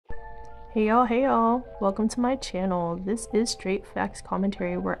Hey y'all, welcome to my channel. This is Straight Facts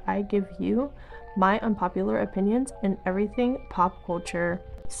Commentary where I give you my unpopular opinions in everything pop culture.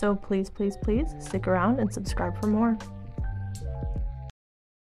 So please stick around and subscribe for more.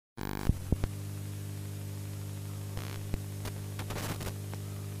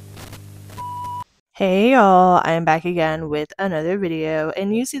 Hey y'all, I am back again with another video,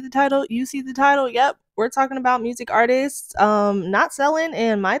 and you see the title, yep, we're talking about music artists, not Sellin,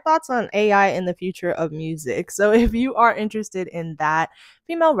 and my thoughts on AI and the future of music. So if you are interested in that,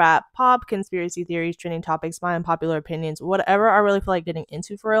 female rap, pop, conspiracy theories, trending topics, my unpopular opinions, whatever I really feel like getting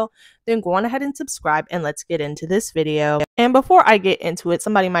into for real, then go on ahead and subscribe and let's get into this video. And before I get into it,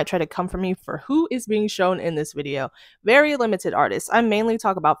 somebody might try to come for me for who is being shown in this video. Very limited artists. I mainly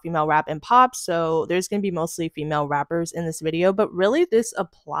talk about female rap and pop, so there's going to be mostly female rappers in this video, but really this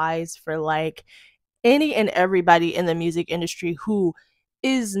applies for like any and everybody in the music industry who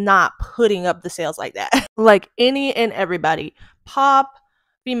is not putting up the sales like that. Like any and everybody. Pop,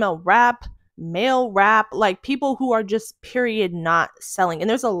 female rap, male rap, like people who are just period not selling. And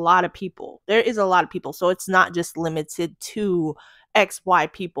there's a lot of people. There is a lot of people. So it's not just limited to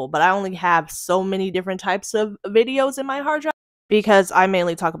XY people, but I only have so many different types of videos in my hard drive because I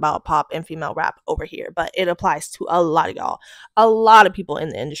mainly talk about pop and female rap over here, but it applies to a lot of y'all, a lot of people in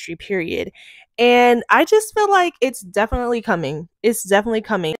the industry, period. And I just feel like it's definitely coming. It's definitely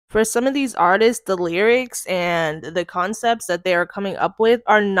coming. For some of these artists, the lyrics and the concepts that they are coming up with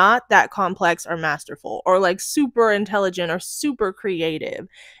are not that complex or masterful or like super intelligent or super creative.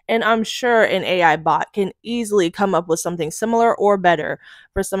 And I'm sure an AI bot can easily come up with something similar or better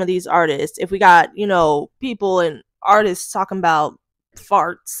for some of these artists. If we got, people and artists talking about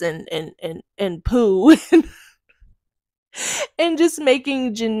farts and poo and just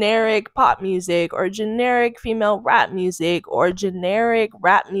making generic pop music or generic female rap music or generic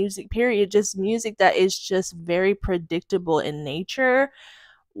rap music, period, just music that is just very predictable in nature,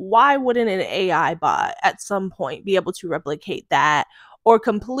 why wouldn't an AI bot at some point be able to replicate that or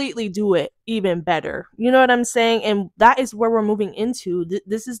completely do it even better? You know what I'm saying? And that is where we're moving into.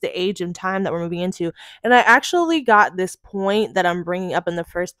 This is the age and time that we're moving into. And I actually got this point that I'm bringing up in the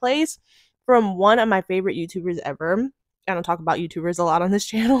first place from one of my favorite YouTubers ever. I don't talk about YouTubers a lot on this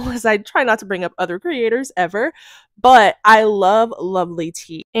channel as I try not to bring up other creators ever, but I love Lovely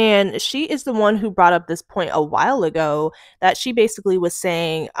T. And she is the one who brought up this point a while ago that she basically was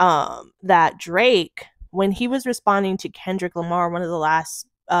saying that Drake, when he was responding to Kendrick Lamar, one of the last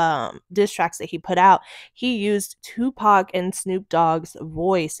diss tracks that he put out, he used Tupac and Snoop Dogg's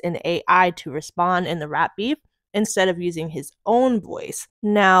voice in AI to respond in the rap beef instead of using his own voice.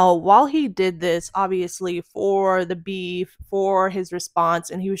 Now, while he did this, obviously, for the beef, for his response,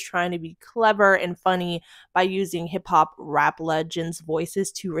 and he was trying to be clever and funny by using hip-hop rap legends' voices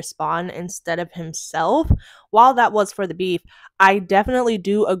to respond instead of himself, while that was for the beef, I definitely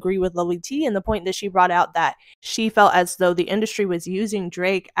do agree with Lovely T in the point that she brought out that she felt as though the industry was using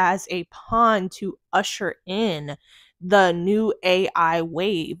Drake as a pawn to usher in the new AI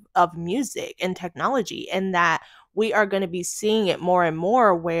wave of music and technology, and that we are going to be seeing it more and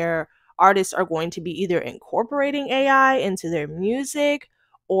more where artists are going to be either incorporating AI into their music,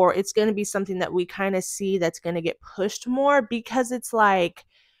 or it's going to be something that we kind of see that's going to get pushed more because it's like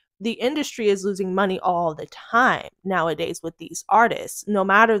the industry is losing money all the time nowadays with these artists. No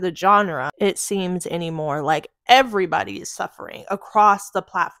matter the genre, it seems anymore like everybody is suffering across the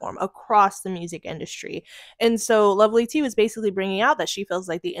platform, across the music industry. And so Lovely T was basically bringing out that she feels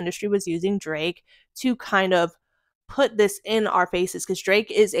like the industry was using Drake to kind of put this in our faces because Drake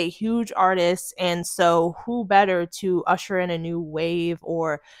is a huge artist, and so who better to usher in a new wave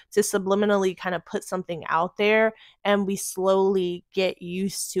or to subliminally kind of put something out there and we slowly get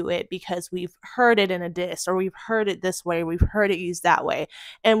used to it because we've heard it in a diss or we've heard it this way, we've heard it used that way.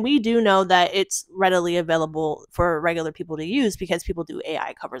 And we do know that it's readily available for regular people to use because people do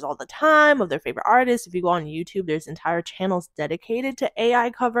AI covers all the time of their favorite artists. If you go on YouTube, there's entire channels dedicated to AI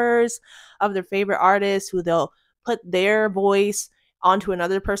covers of their favorite artists who they'll put their voice onto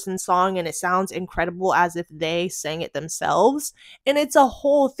another person's song and it sounds incredible as if they sang it themselves. And it's a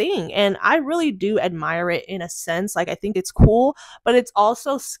whole thing. And I really do admire it in a sense. Like, I think it's cool, but it's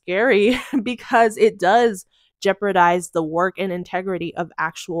also scary because it does jeopardize the work and integrity of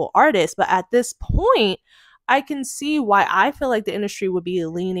actual artists. But at this point, I can see why I feel like the industry would be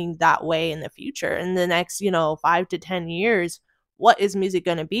leaning that way in the future. In the next, 5 to 10 years, what is music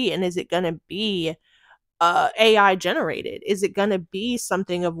going to be? And is it going to be AI generated? Is it going to be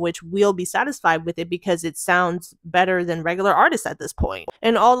something of which we'll be satisfied with it because it sounds better than regular artists at this point?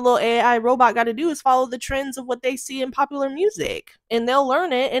 And all the little AI robot got to do is follow the trends of what they see in popular music, and they'll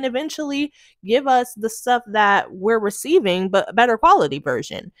learn it and eventually give us the stuff that we're receiving, but a better quality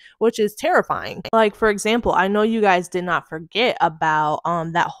version, which is terrifying. Like, for example, I know you guys did not forget about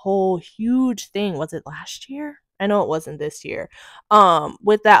that whole huge thing. Was it last year? I know it wasn't this year.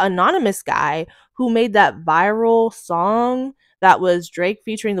 With that anonymous guy who made that viral song that was Drake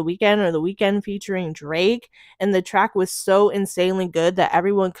featuring The Weeknd or The Weeknd featuring Drake, and the track was so insanely good that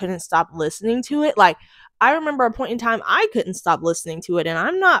everyone couldn't stop listening to it. Like, I remember a point in time I couldn't stop listening to it, and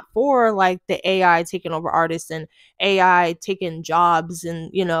I'm not for like the AI taking over artists and AI taking jobs and,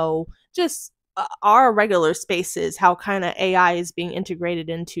 you know, just our regular spaces, how kind of AI is being integrated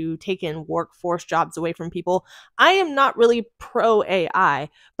into taking workforce jobs away from people. I am not really pro AI,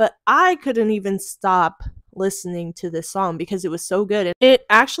 but I couldn't even stop listening to this song because it was so good. And it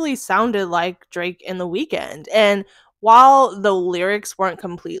actually sounded like Drake and The Weeknd. And while the lyrics weren't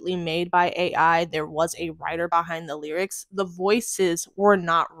completely made by AI, there was a writer behind the lyrics. The voices were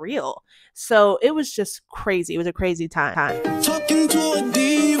not real. So it was just crazy. It was a crazy time. Talking to a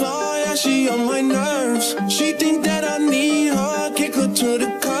diva, yeah, she on my nerves. She think that I need her, kick her to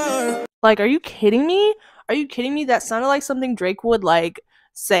the curb. Like, are you kidding me? Are you kidding me? That sounded like something Drake would like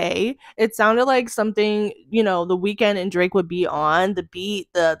say. It sounded like something, you know, The Weeknd and Drake would be on. The beat,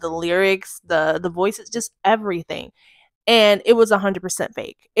 the lyrics, the voices, just everything. And it was 100%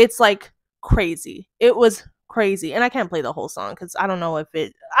 fake. It's like crazy. It was crazy. And I can't play the whole song because I don't know if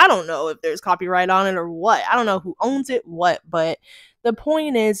there's copyright on it or what. I don't know who owns it, but the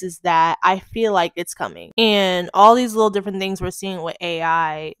point is that I feel like it's coming. And all these little different things we're seeing with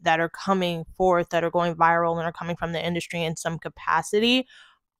AI that are coming forth, that are going viral and are coming from the industry in some capacity,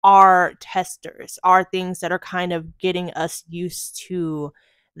 are testers, are things that are kind of getting us used to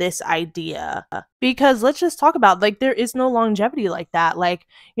this idea. Because let's just talk about, like, there is no longevity like that. Like,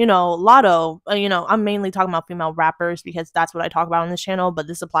 you know, Lotto, you know, I'm mainly talking about female rappers because that's what I talk about on this channel, but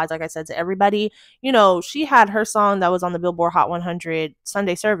this applies, like I said, to everybody. You know, she had her song that was on the Billboard Hot 100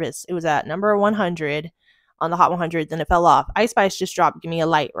 Sunday service. It was at number 100 on the Hot 100, then it fell off. Ice Spice just dropped Give Me a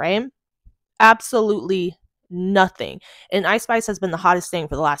Light, right? Absolutely nothing. And Ice Spice has been the hottest thing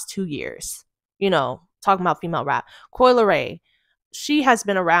for the last 2 years. You know, talking about female rap. Coi Leray, she has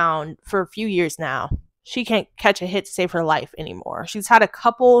been around for a few years now. She can't catch a hit to save her life anymore. She's had a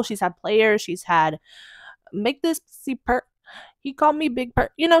couple, she's had players, she's had Make This See Per. He called me Big Per.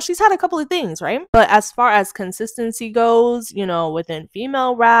 You know, she's had a couple of things, right? But as far as consistency goes, you know, within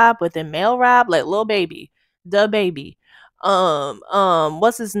female rap, within male rap, like Lil Baby, the baby,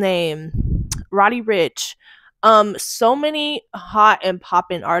 what's his name? Roddy Ricch. So many hot and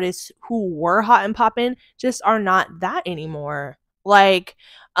poppin' artists who were hot and poppin' just are not that anymore. Like,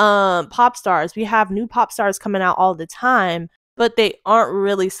 pop stars, we have new pop stars coming out all the time, but they aren't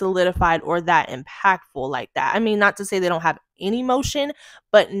really solidified or that impactful like that. I mean, not to say they don't have any motion,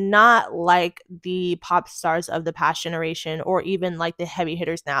 but not like the pop stars of the past generation, or even like the heavy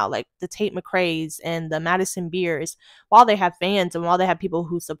hitters now, like the Tate McRae's and the Madison Beers. While they have fans and while they have people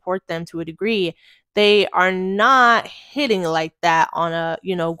who support them to a degree, they are not hitting like that on a,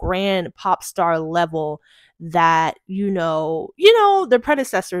 you know, grand pop star level that, you know, their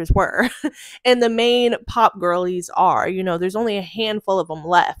predecessors were. And the main pop girlies are, you know, there's only a handful of them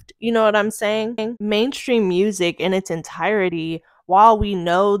left. You know what I'm saying? Mainstream music in its entirety, while we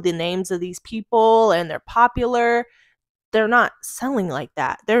know the names of these people and they're popular, they're not selling like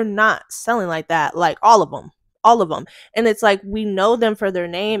that. They're not selling like that. Like all of them. All of them. And it's like we know them for their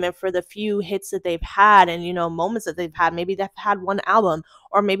name and for the few hits that they've had and, you know, moments that they've had. Maybe they've had one album,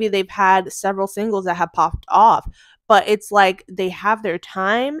 or maybe they've had several singles that have popped off. But it's like they have their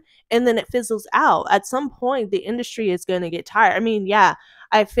time and then it fizzles out. At some point, the industry is going to get tired. I mean, yeah,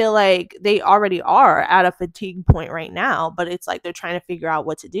 I feel like they already are at a fatigue point right now, but it's like they're trying to figure out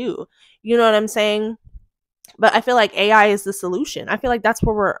what to do. You know what I'm saying? But I feel like AI is the solution. I feel like that's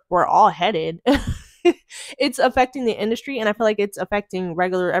where we're all headed. It's affecting the industry, and I feel like it's affecting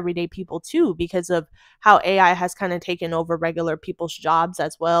regular everyday people too, because of how AI has kind of taken over regular people's jobs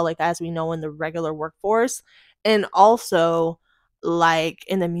as well, like as we know in the regular workforce. And also, like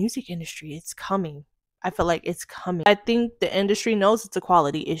in the music industry, it's coming. I feel like it's coming. I think the industry knows it's a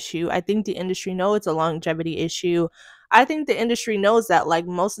quality issue. I think the industry knows it's a longevity issue. I think the industry knows that like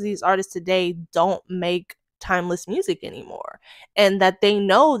most of these artists today don't make timeless music anymore, and that they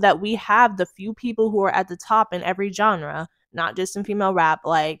know that we have the few people who are at the top in every genre, not just in female rap,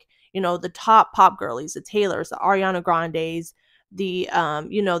 like, you know, the top pop girlies, the Taylors, the Ariana Grandes, the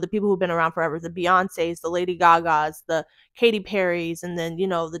people who've been around forever, the Beyoncés, the Lady Gagas, the Katy Perrys, and then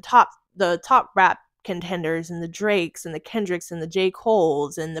the top rap contenders, and the Drakes and the Kendricks and the J.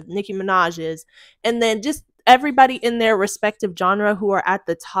 Coles and the Nicki Minaj's, and then just everybody in their respective genre who are at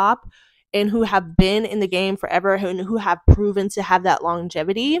the top and who have been in the game forever and who have proven to have that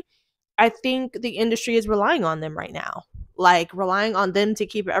longevity. I think the industry is relying on them right now, like relying on them to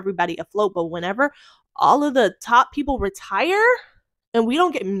keep everybody afloat. But whenever all of the top people retire and we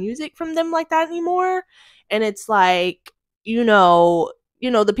don't get music from them like that anymore, and it's like,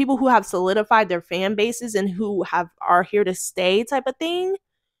 the people who have solidified their fan bases and who are here to stay type of thing,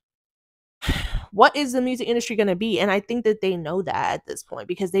 what is the music industry going to be? And I think that they know that at this point,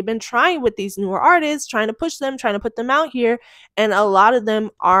 because they've been trying with these newer artists, trying to push them, trying to put them out here, and a lot of them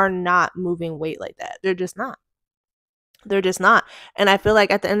are not moving weight like that. They're just not. They're just not. And I feel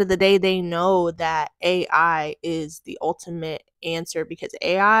like at the end of the day, they know that AI is the ultimate answer, because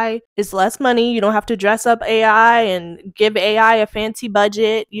AI is less money. You don't have to dress up AI and give AI a fancy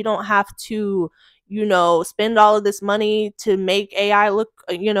budget. You don't have to, spend all of this money to make AI look,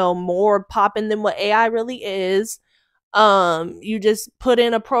 more popping than what AI really is. You just put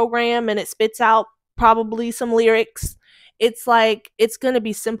in a program and it spits out probably some lyrics. It's like, it's going to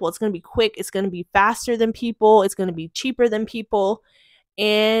be simple, it's going to be quick, it's going to be faster than people, it's going to be cheaper than people.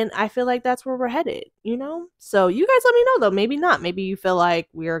 And I feel like that's where we're headed. So you guys let me know though, maybe not, maybe you feel like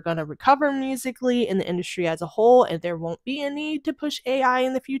we're going to recover musically in the industry as a whole and there won't be a need to push AI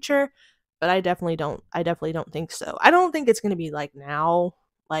in the future. But I definitely don't think so. I don't think it's going to be like now,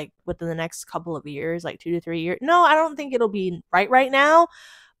 like within the next couple of years, like 2 to 3 years. No, I don't think it'll be right now,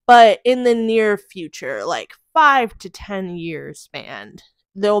 but in the near future, like 5 to 10 years span,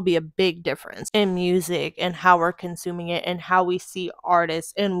 there'll be a big difference in music and how we're consuming it and how we see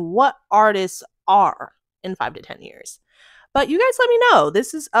artists and what artists are in 5 to 10 years. But you guys let me know.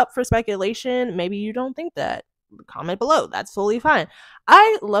 This is up for speculation. Maybe you don't think that. Comment below. That's totally fine.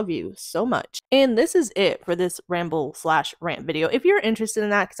 I love you so much. And this is it for this ramble/rant video. If you're interested in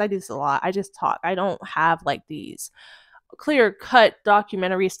that, because I do this a lot, I just talk. I don't have like these clear cut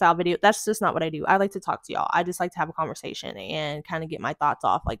documentary style video. That's just not what I do. I like to talk to y'all. I just like to have a conversation and kind of get my thoughts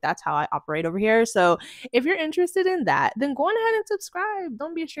off. Like, that's how I operate over here. So if you're interested in that, then go on ahead and subscribe.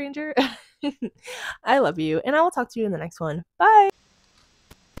 Don't be a stranger. I love you, and I will talk to you in the next one. Bye.